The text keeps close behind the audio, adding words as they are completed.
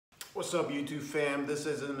What's up, YouTube fam? This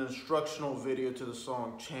is an instructional video to the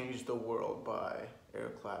song Change the World by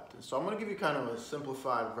Eric Clapton. So I'm going to give you kind of a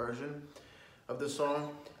simplified version of the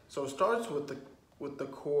song. So it starts with the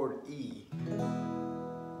chord E,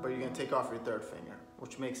 but you're going to take off your third finger,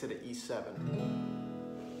 which makes it an E7.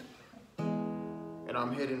 And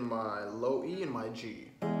I'm hitting my low E and my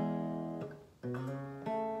G.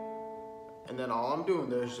 And then all I'm doing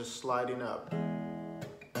there is just sliding up.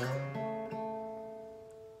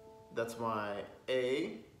 That's my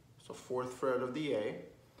A, so 4th fret of the A,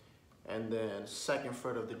 and then 2nd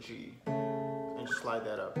fret of the G, and just slide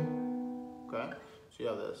that up, okay? So you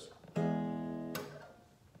have this.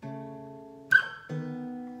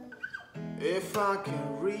 If I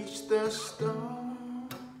can reach the star,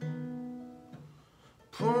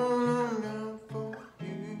 pull them down for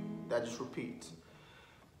you. That just repeats.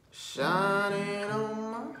 Shining on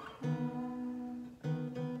my heart.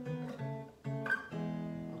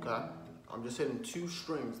 Okay, I'm just hitting 2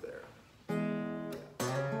 strings there.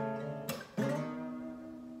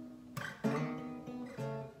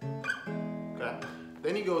 Okay,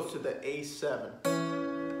 then he goes to the A7.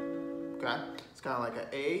 Okay, it's kind of like an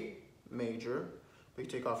A major, but you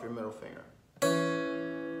take off your middle finger.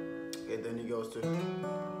 Okay, then he goes to,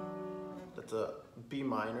 that's a B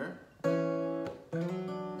minor.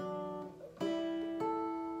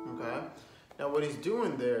 Okay, now what he's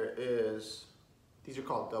doing there is, these are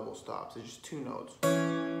called double stops. They're just 2 notes. So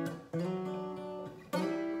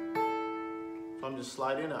I'm just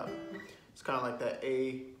sliding up. It's kind of like that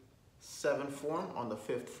A7 form on the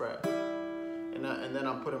 5th fret. And then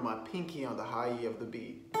I'm putting my pinky on the high E of the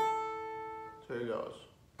B. So here it goes.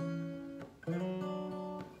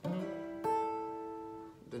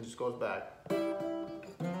 Then just goes back.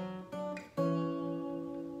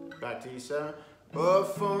 Back to E7. But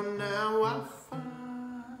for now I find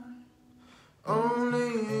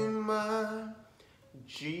only in my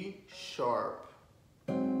G sharp.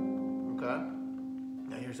 Okay?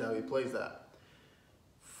 Now here's how he plays that.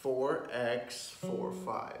 4X, 4,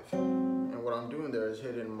 5. And what I'm doing there is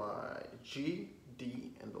hitting my G,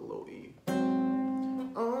 D, and the low E.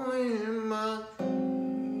 Only in my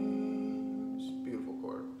dreams. Beautiful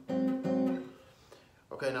chord.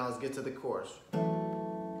 Okay, now let's get to the chorus.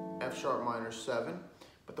 F sharp minor 7.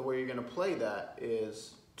 But the way you're gonna play that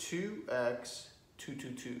is 2X, 2,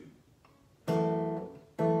 2, 2.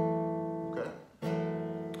 Okay?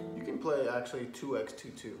 You can play actually 2X, 2,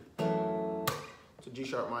 2. So G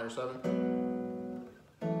sharp minor 7.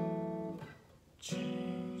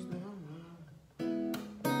 Change the world.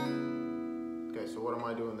 Okay, so what am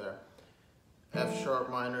I doing there? F sharp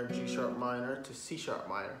minor, G sharp minor to C sharp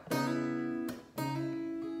minor.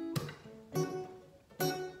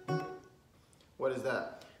 What is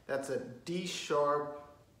that? That's a D sharp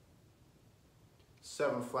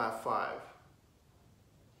 7 flat 5.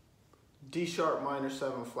 D sharp minor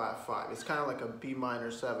 7 flat 5. It's kind of like a B minor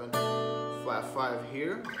 7 flat 5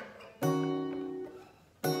 here. And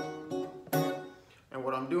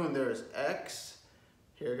what I'm doing there is X.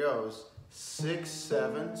 Here it goes. 6,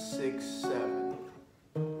 7, 6, 7.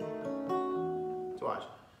 So watch.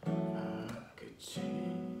 I could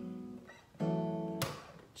change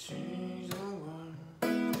the world.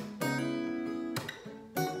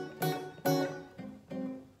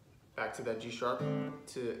 Back to that G sharp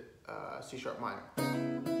to C sharp minor.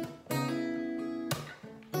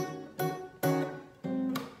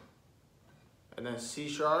 And then C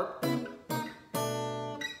sharp.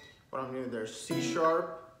 What I'm doing there is C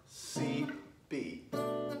sharp, C, B.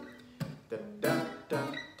 Da, da, da,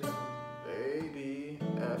 da, A, B,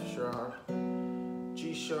 F sharp,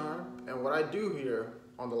 G sharp. And what I do here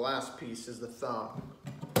on the last piece is the thumb.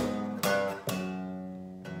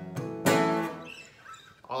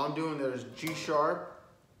 All I'm doing there is G sharp,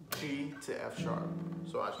 G to F sharp.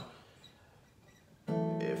 So watch.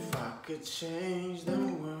 If I could change the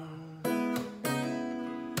world,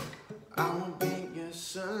 I would be your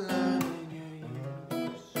sunlight in your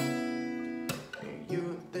universe. And you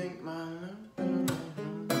would think my love,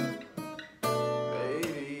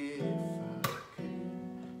 baby, if I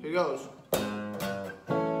could. Here goes.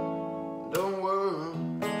 Don't worry.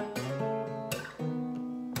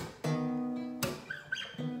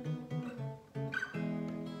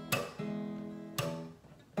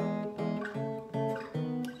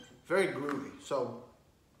 Very groovy. So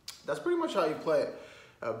that's pretty much how you play it.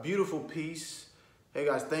 A beautiful piece. Hey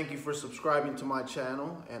guys, thank you for subscribing to my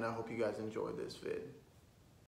channel, and I hope you guys enjoyed this vid.